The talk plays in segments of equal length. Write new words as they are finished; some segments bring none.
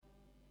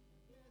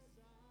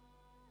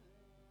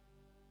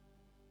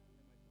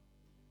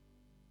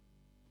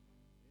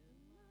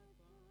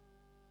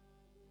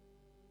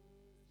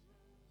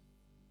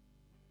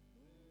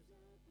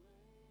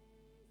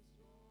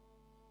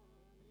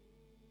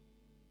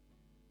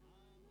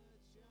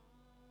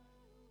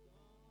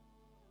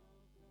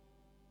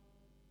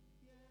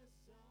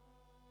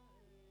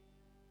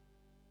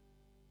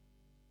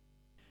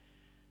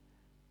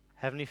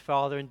Heavenly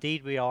Father,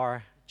 indeed we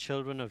are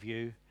children of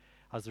you.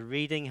 As the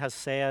reading has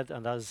said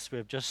and as we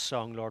have just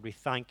sung, Lord, we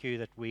thank you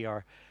that we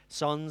are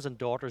sons and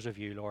daughters of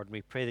you, Lord. And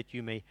we pray that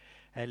you may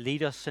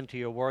lead us into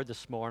your word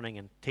this morning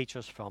and teach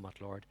us from it,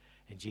 Lord.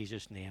 In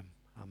Jesus' name,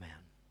 amen.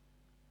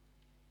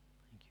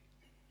 Thank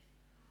you.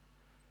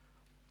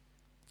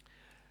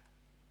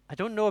 I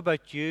don't know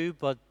about you,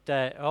 but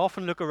I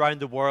often look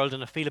around the world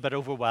and I feel a bit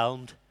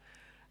overwhelmed.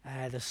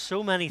 There's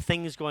so many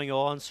things going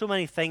on, so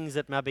many things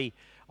that maybe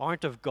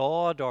aren't of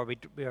God or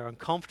we are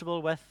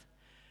uncomfortable with.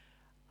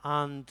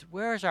 And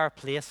where's our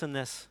place in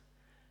this?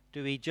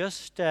 Do we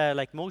just,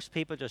 like most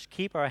people, just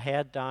keep our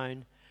head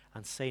down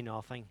and say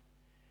nothing?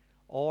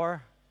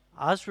 Or,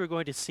 as we're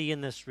going to see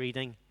in this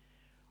reading,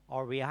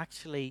 are we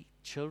actually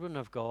children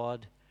of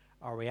God?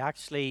 Are we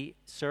actually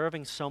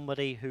serving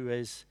somebody who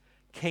is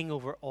king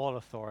over all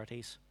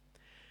authorities?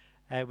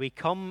 We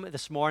come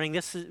this morning,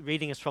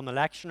 reading is from the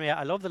lectionary.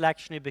 I love the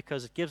lectionary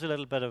because it gives a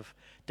little bit of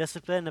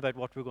discipline about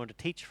what we're going to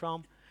teach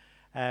from.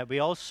 We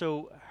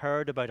also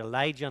heard about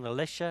Elijah and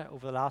Elisha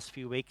over the last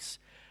few weeks,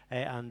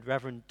 and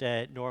Reverend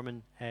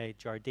Norman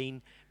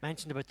Jardine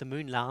mentioned about the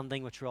moon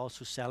landing, which we're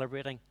also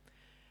celebrating.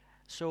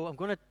 So I'm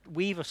going to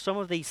weave some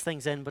of these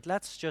things in, but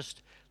let's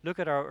just look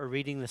at our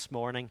reading this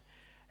morning.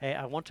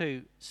 I want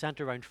to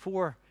center around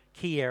 4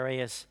 key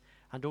areas,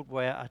 and don't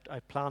worry, I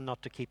plan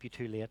not to keep you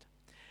too late.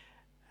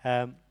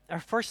 Our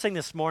first thing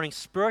this morning,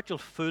 spiritual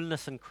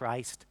fullness in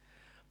Christ.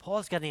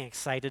 Paul's getting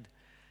excited.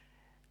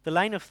 The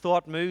line of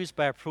thought moves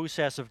by a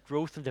process of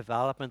growth and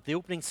development. The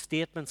opening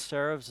statement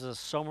serves as a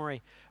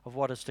summary of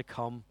what is to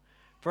come.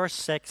 Verse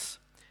 6,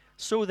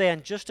 so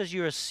then, just as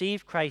you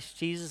received Christ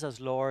Jesus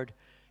as Lord,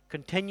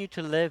 continue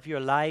to live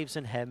your lives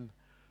in Him,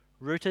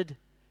 rooted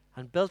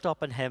and built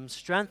up in Him,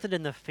 strengthened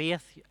in the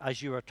faith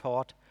as you are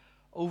taught,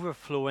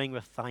 overflowing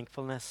with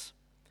thankfulness.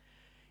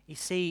 You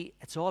see,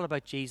 it's all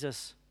about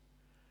Jesus.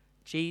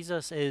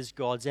 Jesus is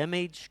God's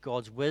image,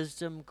 God's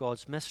wisdom,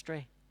 God's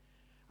mystery,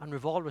 and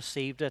we've all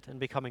received it in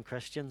becoming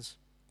Christians.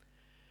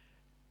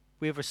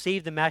 We have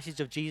received the message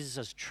of Jesus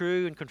as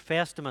true and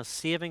confessed Him as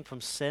saving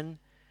from sin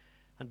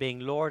and being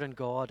Lord and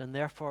God, and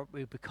therefore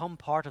we become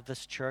part of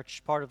this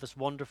church, part of this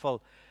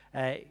wonderful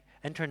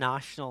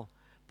international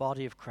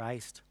body of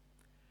Christ.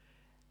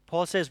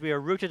 Paul says we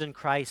are rooted in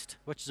Christ,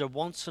 which is a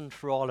once and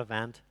for all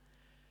event.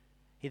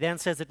 He then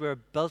says that we're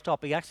built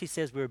up. He actually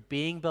says we're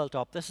being built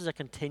up. This is a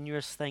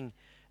continuous thing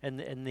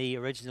in the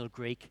original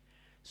Greek.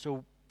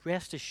 So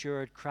rest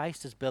assured,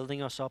 Christ is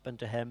building us up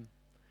into Him.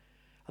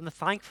 And the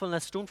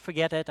thankfulness, don't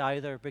forget it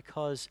either,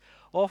 because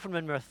often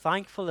when we're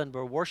thankful and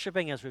we're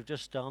worshipping as we've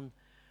just done,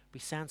 we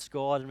sense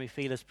God and we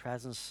feel His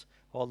presence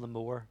all the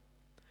more.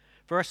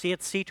 Verse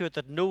 8, see to it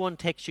that no one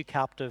takes you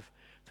captive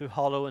through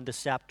hollow and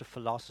deceptive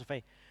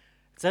philosophy.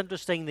 It's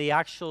interesting, the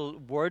actual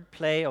word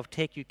play of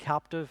take you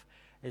captive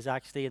is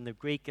actually in the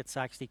Greek, it's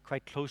actually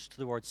quite close to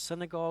the word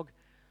synagogue.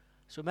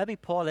 So maybe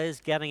Paul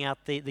is getting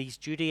at these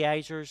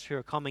Judaizers who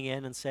are coming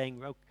in and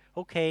saying,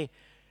 okay,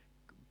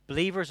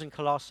 believers in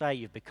Colossae,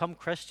 you've become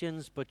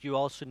Christians, but you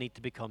also need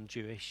to become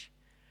Jewish.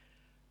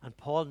 And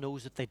Paul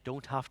knows that they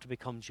don't have to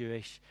become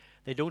Jewish.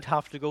 They don't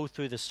have to go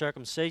through the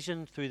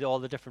circumcision, through all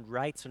the different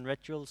rites and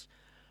rituals,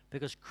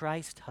 because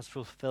Christ has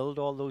fulfilled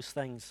all those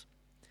things.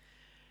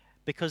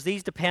 Because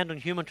these depend on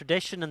human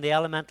tradition and the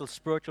elemental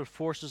spiritual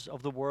forces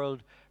of the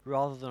world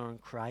rather than on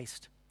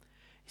Christ.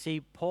 You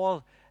see,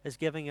 Paul is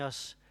giving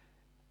us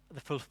the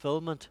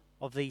fulfillment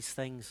of these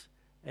things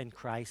in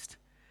Christ.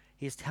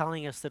 He is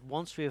telling us that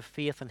once we have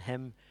faith in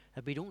Him,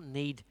 that we don't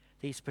need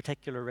these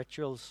particular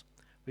rituals.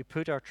 We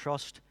put our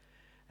trust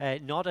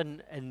not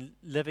in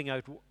living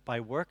out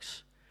by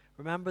works.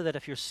 Remember that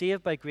if you're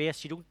saved by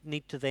grace, you don't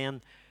need to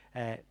then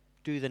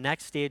do the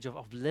next stage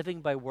of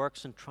living by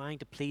works and trying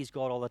to please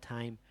God all the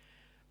time.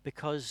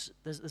 Because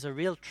there's a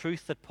real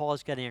truth that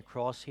Paul's getting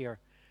across here.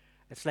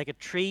 It's like a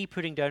tree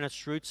putting down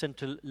its roots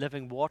into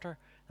living water.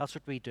 That's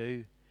what we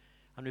do.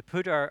 And we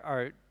put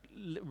our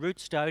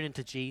roots down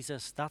into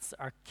Jesus. That's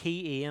our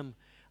key aim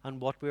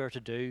and what we are to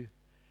do.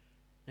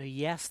 Now,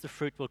 yes, the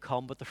fruit will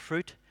come, but the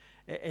fruit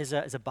is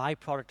a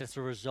byproduct. It's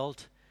a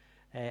result.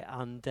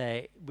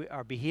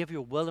 Our behavior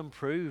will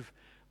improve,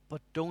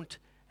 but don't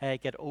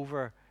get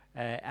over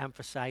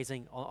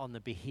emphasizing on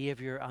the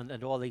behavior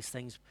and all these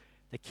things.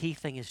 The key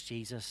thing is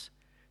Jesus.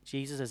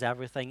 Jesus is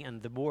everything,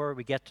 and the more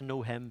we get to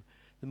know Him,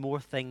 the more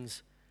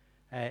things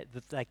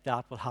like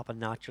that will happen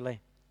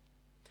naturally.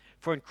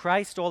 For in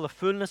Christ all the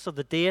fullness of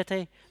the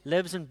deity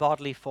lives in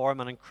bodily form,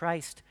 and in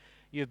Christ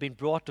you have been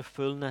brought to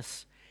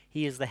fullness.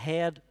 He is the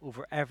head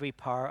over every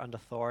power and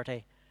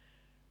authority.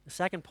 The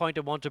second point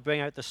I want to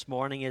bring out this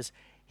morning is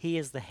He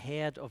is the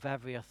head of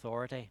every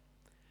authority.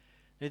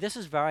 Now this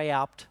is very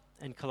apt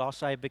in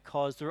Colossae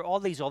because there are all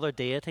these other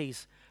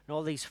deities and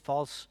all these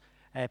false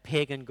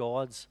pagan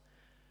gods.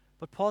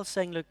 But Paul's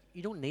saying, look,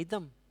 you don't need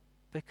them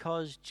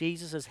because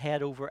Jesus is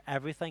head over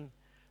everything.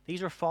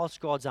 These are false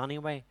gods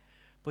anyway,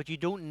 but you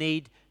don't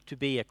need to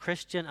be a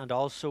Christian and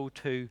also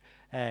to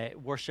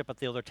worship at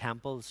the other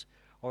temples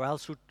or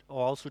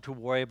also to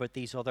worry about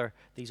these other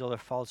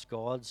false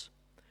gods.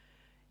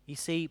 You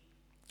see,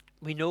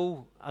 We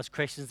know as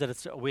Christians that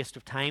it's a waste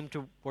of time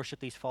to worship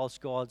these false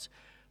gods,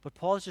 but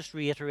Paul's just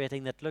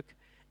reiterating that, look,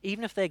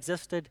 even if they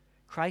existed,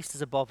 Christ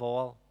is above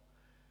all.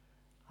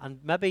 And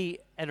maybe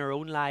in our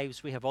own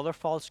lives we have other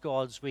false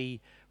gods. We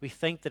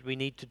think that we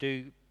need to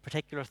do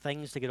particular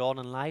things to get on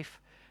in life,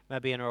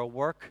 maybe in our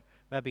work,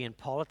 maybe in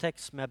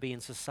politics, maybe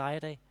in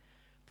society.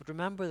 But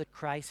remember that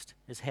Christ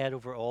is head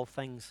over all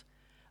things,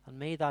 and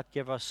may that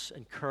give us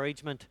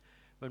encouragement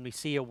when we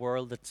see a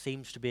world that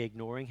seems to be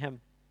ignoring him.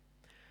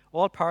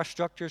 All power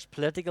structures,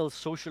 political,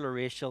 social, or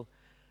racial,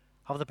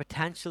 have the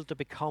potential to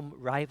become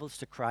rivals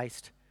to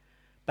Christ,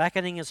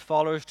 beckoning his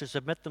followers to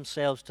submit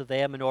themselves to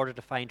them in order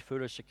to find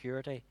food or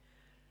security.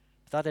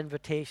 But that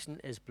invitation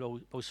is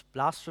both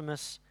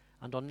blasphemous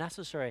and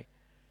unnecessary,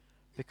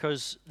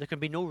 because there can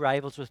be no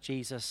rivals with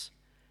Jesus,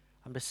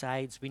 and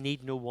besides, we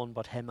need no one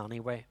but him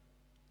anyway.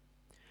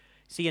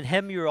 See, in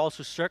him you are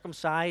also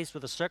circumcised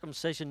with a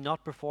circumcision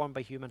not performed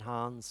by human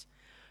hands.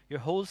 Your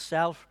whole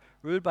self,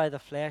 ruled by the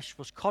flesh,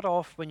 was cut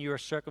off when you were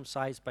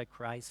circumcised by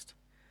Christ.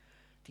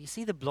 Do you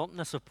see the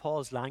bluntness of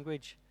Paul's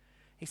language?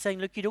 He's saying,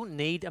 look, you don't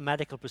need a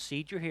medical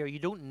procedure here. You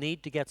don't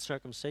need to get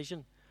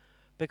circumcision,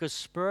 because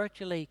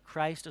spiritually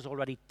Christ has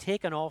already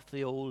taken off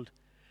the old.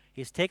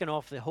 He's taken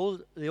off the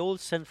old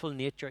sinful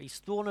nature. He's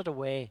thrown it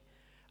away,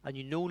 and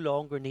you no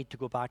longer need to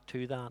go back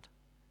to that.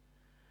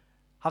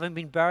 Having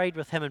been buried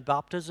with him in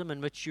baptism,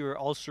 in which you are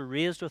also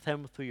raised with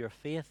him through your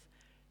faith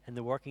in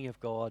the working of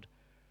God,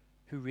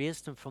 who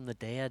raised him from the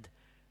dead.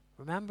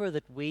 Remember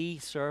that we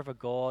serve a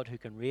God who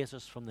can raise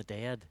us from the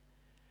dead.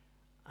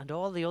 And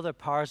all the other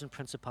powers and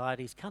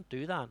principalities can't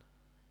do that.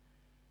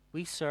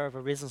 We serve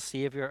a risen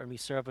Savior, and we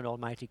serve an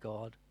almighty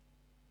God.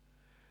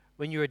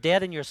 When you were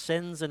dead in your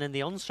sins and in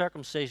the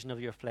uncircumcision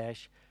of your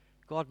flesh,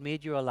 God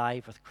made you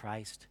alive with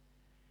Christ.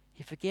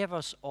 He forgave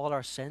us all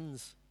our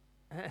sins.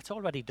 It's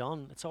already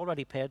done. It's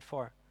already paid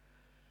for.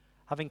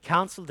 Having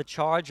cancelled the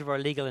charge of our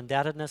legal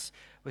indebtedness,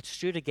 which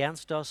stood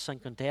against us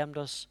and condemned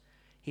us,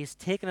 he has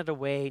taken it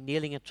away,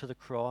 nailing it to the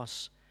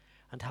cross,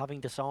 and having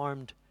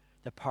disarmed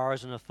the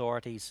powers and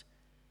authorities,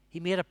 he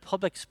made a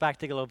public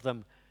spectacle of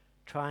them,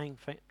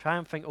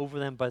 triumphing over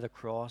them by the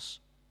cross.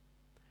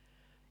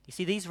 You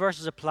see, these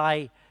verses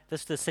apply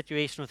this to the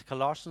situation with the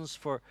Colossians,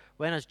 for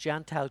when as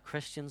Gentile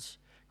Christians,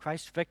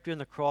 Christ's victory on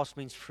the cross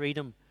means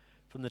freedom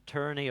from the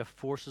tyranny of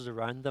forces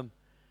around them.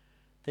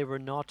 They were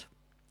not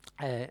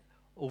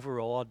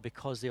overawed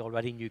because they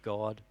already knew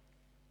God.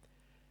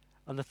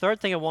 And the third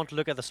thing I want to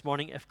look at this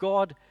morning, if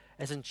God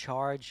is in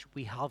charge,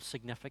 we have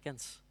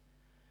significance.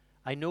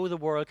 I know the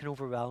world can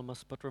overwhelm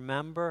us, but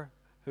remember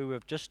who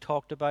we've just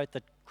talked about,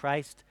 that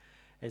Christ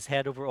is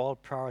head over all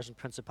powers and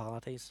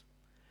principalities.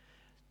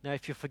 Now,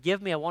 if you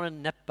forgive me, I want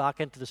to nip back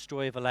into the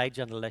story of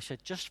Elijah and Elisha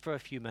just for a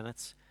few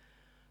minutes,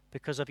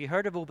 because have you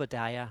heard of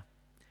Obadiah?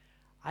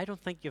 I don't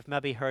think you've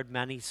maybe heard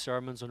many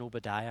sermons on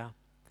Obadiah.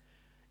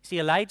 See,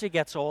 Elijah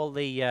gets all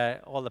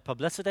the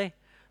publicity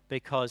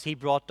because he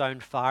brought down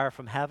fire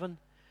from heaven.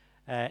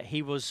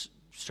 He was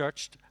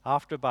searched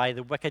after by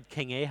the wicked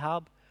King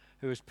Ahab,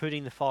 who was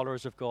putting the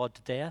followers of God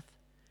to death.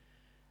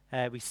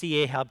 We see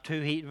Ahab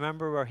too.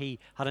 Remember where he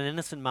had an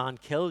innocent man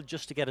killed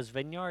just to get his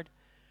vineyard?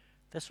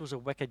 This was a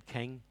wicked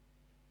king.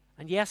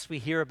 And yes, we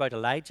hear about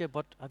Elijah,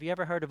 but have you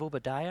ever heard of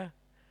Obadiah?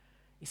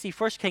 You see,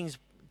 1 Kings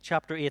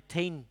chapter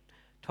 18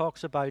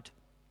 talks about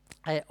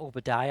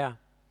Obadiah.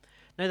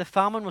 Now the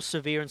famine was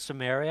severe in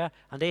Samaria,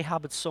 and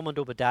Ahab had summoned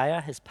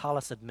Obadiah, his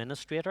palace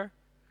administrator.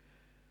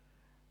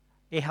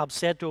 Ahab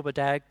said to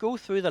Obadiah, "Go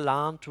through the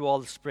land to all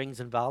the springs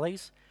and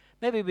valleys.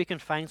 Maybe we can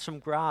find some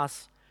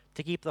grass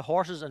to keep the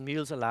horses and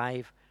mules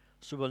alive,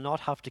 so we'll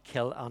not have to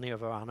kill any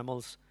of our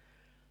animals."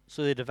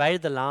 So they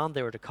divided the land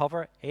they were to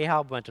cover.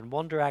 Ahab went in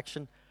one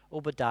direction,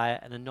 Obadiah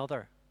in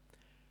another.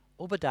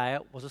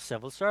 Obadiah was a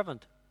civil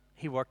servant.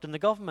 He worked in the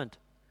government.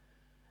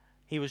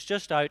 He was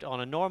just out on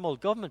a normal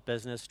government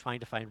business trying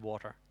to find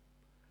water.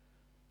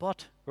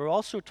 But we're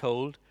also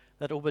told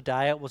that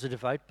Obadiah was a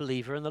devout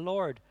believer in the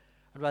Lord.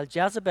 And while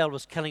Jezebel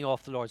was killing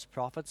off the Lord's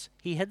prophets,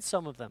 he hid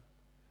some of them.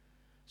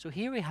 So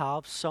here we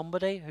have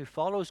somebody who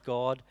follows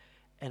God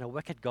in a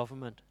wicked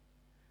government.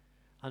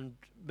 And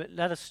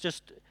let us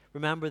just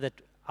remember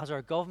that as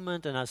our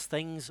government and as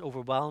things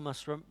overwhelm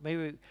us, may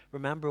we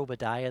remember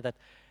Obadiah, that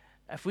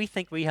if we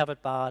think we have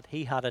it bad,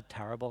 he had it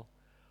terrible.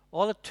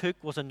 All it took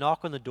was a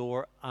knock on the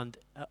door and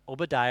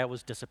Obadiah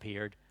was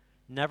disappeared.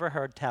 Never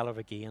heard tell of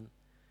again.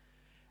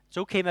 It's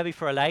okay maybe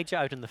for Elijah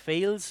out in the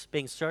fields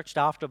being searched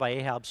after by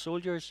Ahab's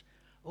soldiers.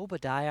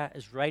 Obadiah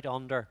is right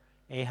under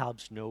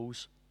Ahab's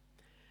nose.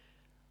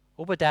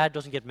 Obadiah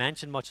doesn't get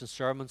mentioned much in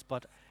sermons,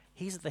 but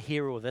he's the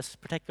hero of this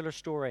particular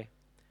story.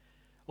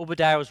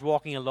 Obadiah was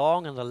walking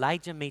along and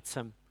Elijah meets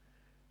him.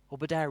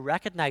 Obadiah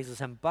recognizes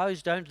him,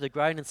 bows down to the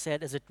ground and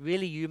said, "Is it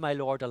really you, my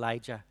lord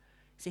Elijah?"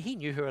 See, he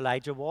knew who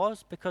Elijah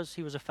was because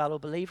he was a fellow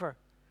believer.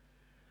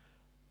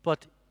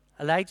 But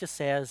Elijah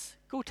says,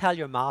 "Go tell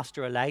your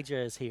master Elijah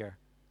is here."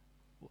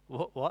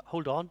 What?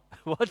 Hold on.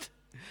 What?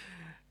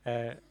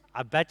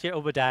 I bet you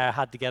Obadiah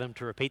had to get him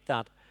to repeat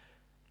that.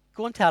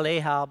 "Go and tell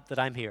Ahab that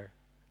I'm here."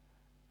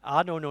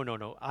 No, no, no,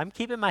 no. I'm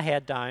keeping my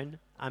head down.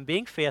 I'm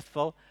being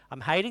faithful.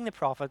 I'm hiding the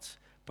prophets,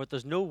 but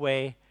there's no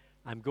way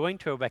I'm going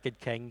to a wicked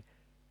king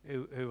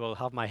who will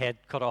have my head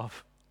cut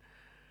off.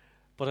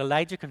 But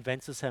Elijah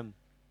convinces him,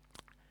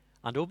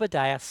 and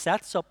Obadiah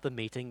sets up the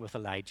meeting with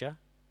Elijah.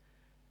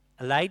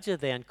 Elijah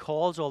then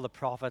calls all the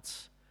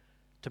prophets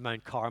to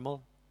Mount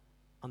Carmel,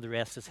 and the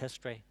rest is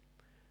history.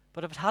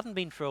 But if it hadn't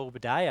been for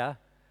Obadiah,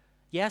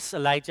 yes,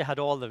 Elijah had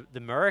all the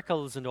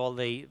miracles and all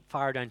the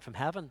fire down from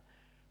heaven,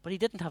 but he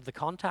didn't have the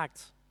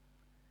contacts.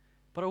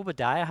 But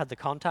Obadiah had the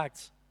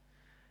contacts.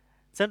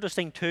 It's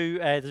interesting too,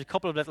 there's a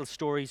couple of little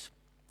stories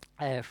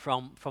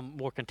from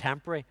more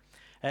contemporary.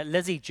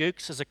 Lizzie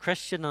Jukes is a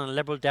Christian and a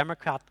Liberal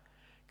Democrat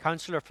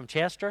councillor from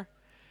Chester,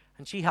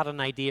 and she had an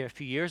idea a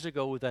few years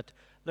ago that,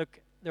 look,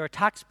 there are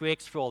tax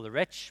breaks for all the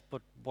rich,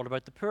 but what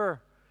about the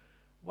poor?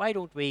 Why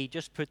don't we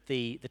just put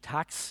the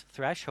tax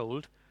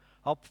threshold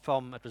up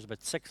from, it was about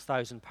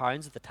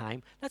 £6,000 at the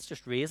time, let's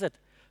just raise it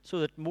so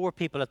that more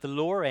people at the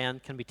lower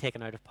end can be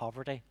taken out of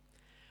poverty.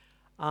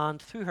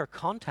 And through her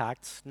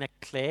contacts, Nick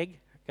Clegg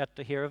got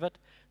to hear of it,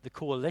 the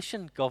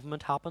coalition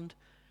government happened,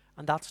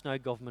 and that's now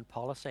government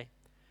policy.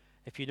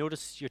 If you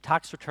notice your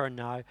tax return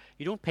now,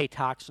 you don't pay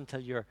tax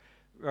until you're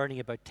earning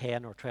about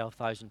 £10,000 or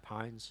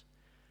 £12,000.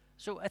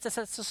 So it's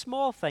a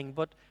small thing,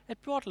 but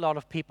it brought a lot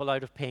of people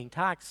out of paying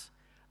tax.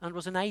 And it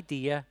was an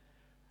idea,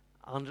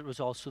 and it was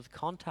also the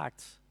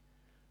contacts.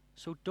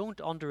 So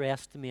don't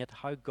underestimate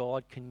how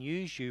God can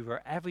use you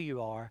wherever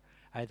you are,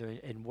 either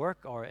in work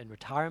or in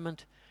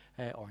retirement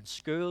or in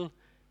school.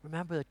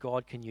 Remember that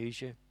God can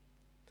use you.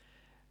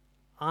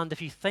 And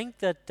if you think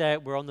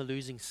that we're on the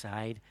losing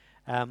side,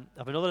 I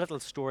have another little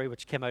story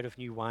which came out of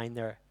New Wine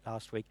there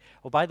last week.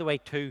 Oh, by the way,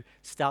 too,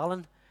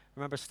 Stalin.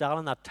 Remember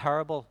Stalin, that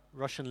terrible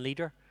Russian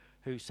leader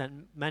who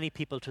sent many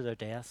people to their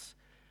deaths?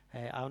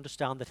 I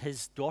understand that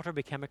his daughter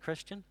became a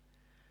Christian.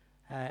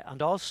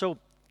 And also,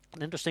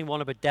 an interesting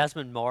one about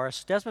Desmond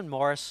Morris. Desmond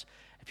Morris,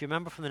 if you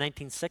remember from the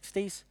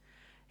 1960s,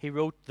 he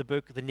wrote the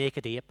book The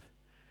Naked Ape,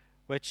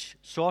 which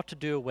sought to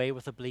do away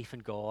with the belief in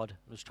God.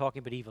 It was talking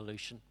about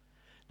evolution.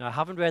 Now, I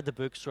haven't read the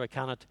book, so I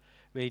cannot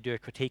really do a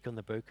critique on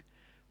the book.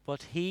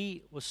 But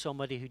he was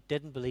somebody who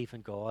didn't believe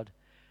in God.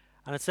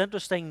 And it's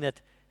interesting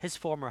that his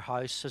former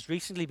house has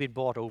recently been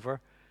bought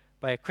over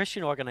by a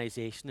Christian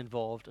organization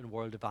involved in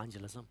world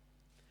evangelism.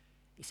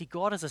 You see,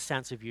 God has a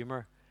sense of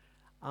humor.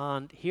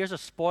 And here's a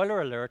spoiler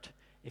alert.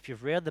 If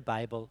you've read the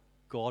Bible,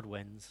 God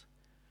wins.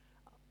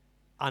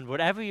 And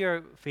whatever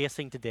you're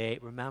facing today,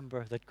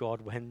 remember that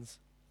God wins.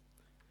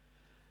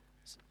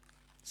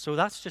 So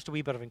that's just a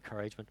wee bit of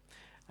encouragement.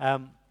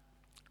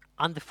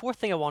 And the fourth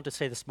thing I want to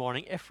say this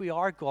morning, if we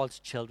are God's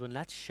children,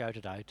 let's shout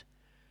it out.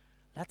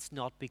 Let's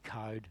not be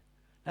cowed.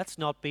 Let's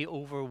not be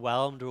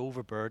overwhelmed or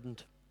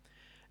overburdened.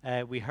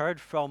 We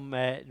heard from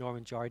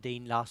Norman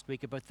Jardine last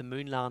week about the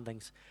moon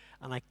landings,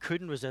 and I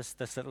couldn't resist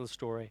this little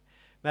story.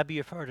 Maybe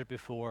you've heard it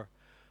before,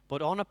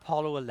 but on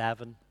Apollo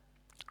 11,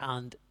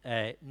 and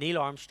Neil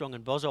Armstrong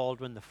and Buzz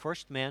Aldrin, the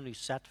first men who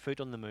set foot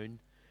on the moon,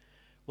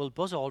 well,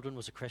 Buzz Aldrin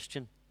was a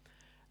Christian,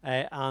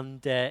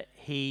 and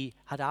he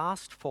had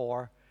asked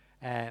for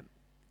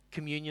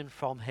communion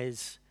from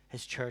his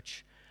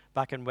church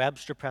back in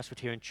Webster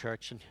Presbyterian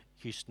Church in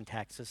Houston,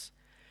 Texas.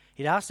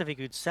 He'd asked if he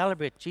could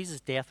celebrate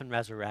Jesus' death and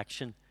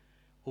resurrection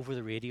over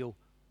the radio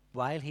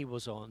while he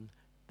was on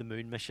the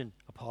moon mission,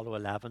 Apollo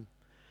 11.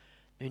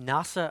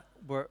 Now, NASA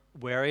were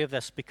wary of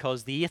this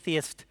because the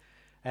atheist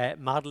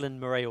Madeleine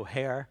Murray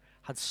O'Hair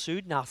had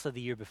sued NASA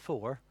the year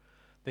before,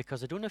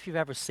 because I don't know if you've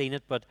ever seen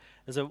it, but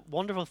there's a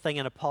wonderful thing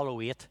in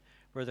Apollo 8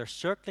 where they're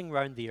circling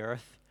around the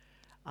Earth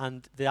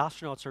and the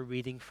astronauts are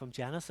reading from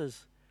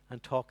Genesis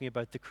and talking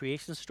about the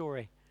creation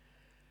story.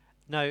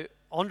 Now,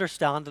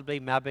 understandably,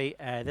 maybe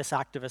this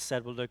activist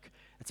said, well, look,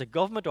 it's a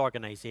government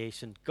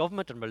organization.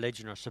 Government and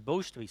religion are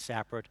supposed to be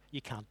separate.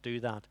 You can't do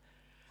that.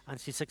 And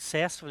she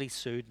successfully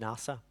sued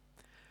NASA.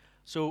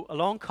 So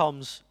along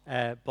comes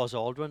Buzz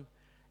Aldrin.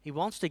 He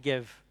wants to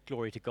give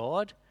glory to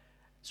God,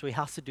 so he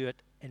has to do it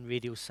in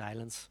radio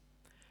silence.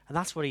 And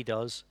that's what he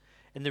does.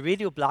 In the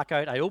radio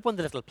blackout, I opened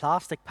the little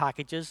plastic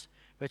packages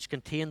which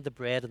contained the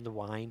bread and the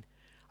wine.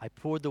 I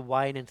poured the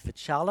wine into the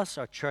chalice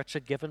our church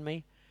had given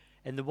me.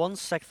 In the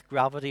 1/6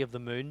 gravity of the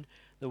moon,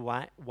 the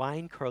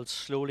wine curled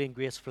slowly and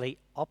gracefully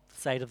up the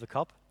side of the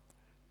cup.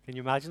 Can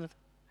you imagine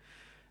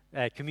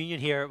it? Communion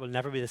here will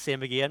never be the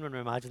same again when we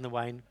imagine the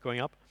wine going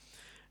up.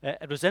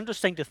 It was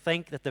interesting to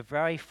think that the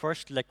very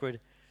first liquid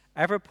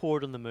ever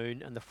poured on the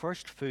moon and the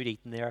first food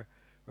eaten there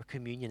were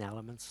communion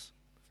elements.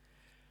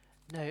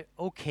 Now,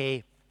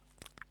 okay,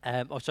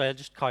 I'll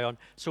just carry on.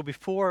 So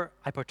before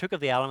I partook of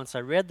the elements,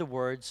 I read the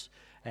words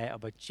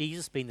about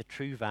Jesus being the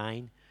true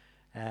vine.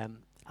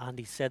 And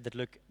he said that,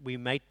 look, we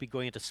might be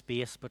going into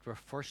space, but we're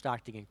first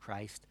acting in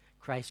Christ.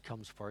 Christ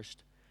comes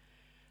first.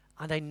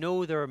 And I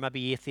know there are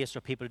maybe atheists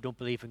or people who don't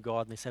believe in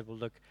God, and they said, well,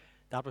 look,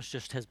 that was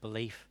just his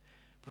belief.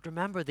 But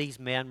remember, these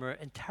men were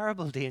in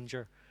terrible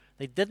danger.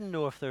 They didn't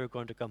know if they were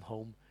going to come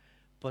home.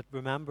 But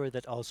remember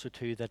that also,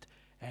 too, that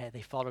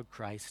they followed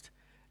Christ,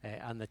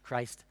 and that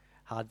Christ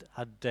had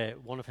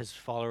one of his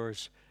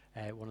followers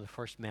one of the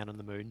first men on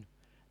the moon.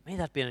 May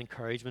that be an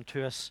encouragement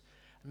to us.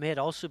 And may it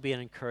also be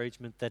an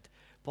encouragement that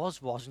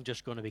Buzz wasn't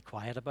just going to be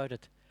quiet about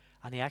it,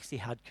 and he actually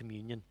had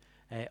communion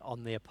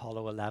on the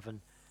Apollo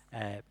 11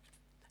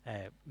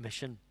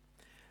 mission.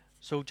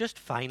 So just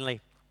finally,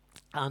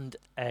 and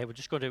we're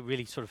just going to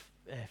really sort of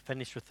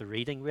finish with the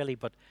reading, really,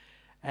 but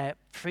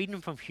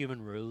freedom from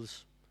human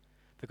rules.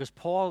 Because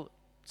Paul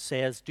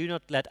says, do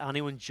not let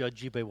anyone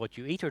judge you by what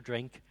you eat or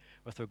drink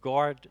with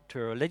regard to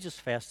a religious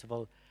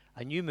festival,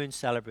 a new moon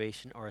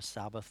celebration, or a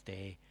Sabbath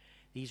day.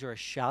 These are a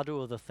shadow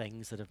of the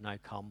things that have now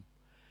come.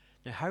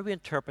 Now, how we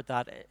interpret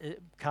that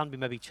it can be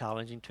maybe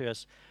challenging to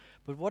us.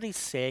 But what he's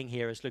saying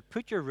here is, look,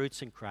 put your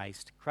roots in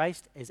Christ.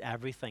 Christ is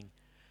everything.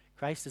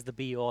 Christ is the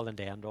be-all and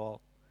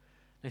end-all.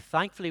 Now,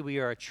 thankfully, we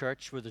are a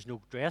church where there's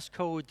no dress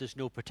code, there's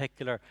no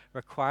particular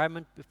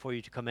requirement for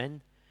you to come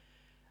in.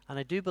 And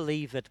I do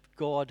believe that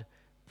God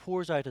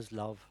pours out his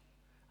love,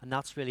 and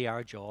that's really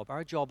our job.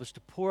 Our job is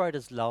to pour out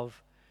his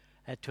love,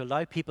 to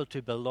allow people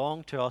to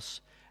belong to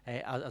us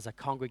as a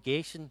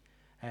congregation,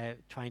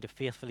 trying to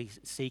faithfully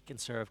seek and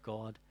serve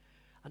God.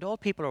 And all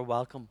people are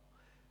welcome.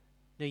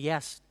 Now,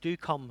 yes, do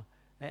come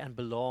and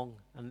belong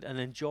and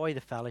enjoy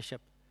the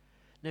fellowship.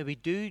 Now, we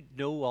do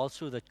know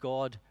also that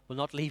God will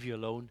not leave you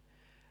alone,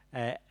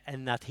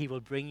 and that he will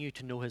bring you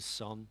to know his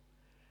Son.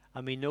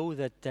 And we know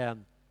that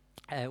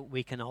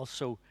we can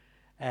also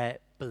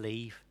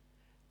believe.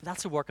 But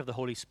that's the work of the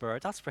Holy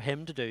Spirit. That's for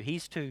him to do.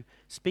 He's to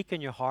speak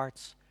in your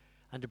hearts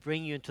and to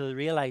bring you into the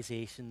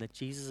realization that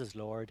Jesus is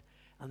Lord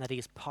and that he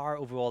has power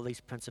over all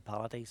these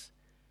principalities.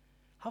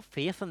 Have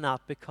faith in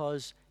that,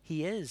 because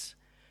he is.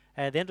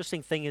 The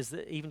interesting thing is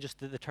that even just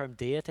the term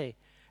deity,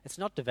 it's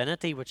not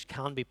divinity which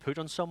can be put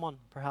on someone,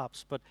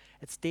 perhaps, but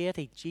it's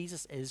deity.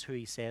 Jesus is who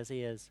he says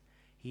he is.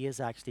 He is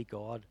actually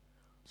God.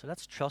 So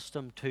let's trust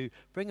him to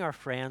bring our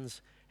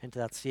friends into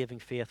that saving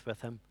faith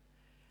with him.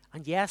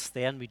 And yes,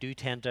 then we do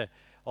tend to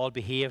all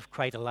behave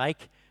quite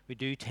alike. We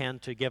do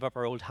tend to give up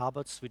our old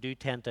habits. We do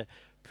tend to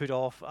put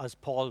off, as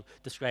Paul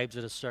describes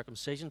it as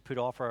circumcision, put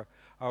off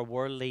our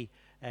worldly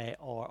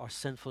or our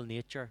sinful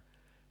nature.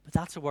 But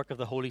that's the work of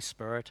the Holy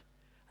Spirit.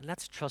 And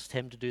let's trust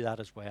him to do that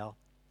as well.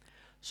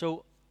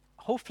 So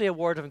hopefully a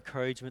word of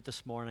encouragement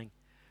this morning.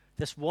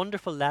 This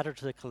wonderful letter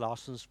to the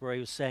Colossians where he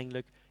was saying,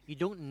 look, you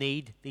don't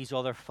need these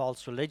other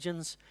false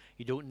religions.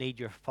 You don't need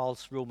your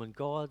false Roman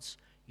gods.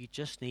 You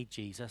just need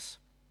Jesus.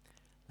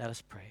 Let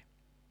us pray.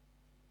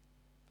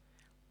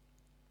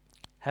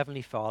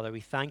 Heavenly Father,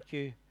 we thank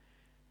you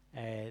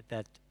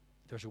that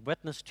there's a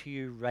witness to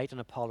you right in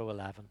Apollo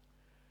 11.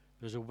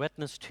 There's a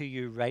witness to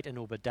you right in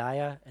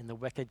Obadiah, in the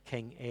wicked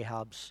King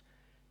Ahab's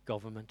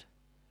government.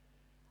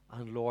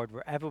 And Lord,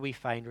 wherever we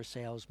find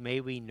ourselves,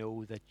 may we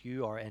know that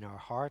you are in our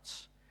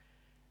hearts,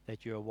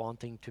 that you are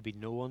wanting to be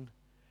known,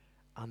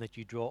 and that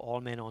you draw all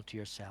men unto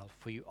yourself,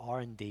 for you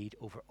are indeed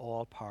over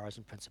all powers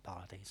and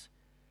principalities.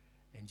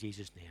 In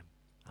Jesus' name,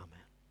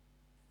 amen.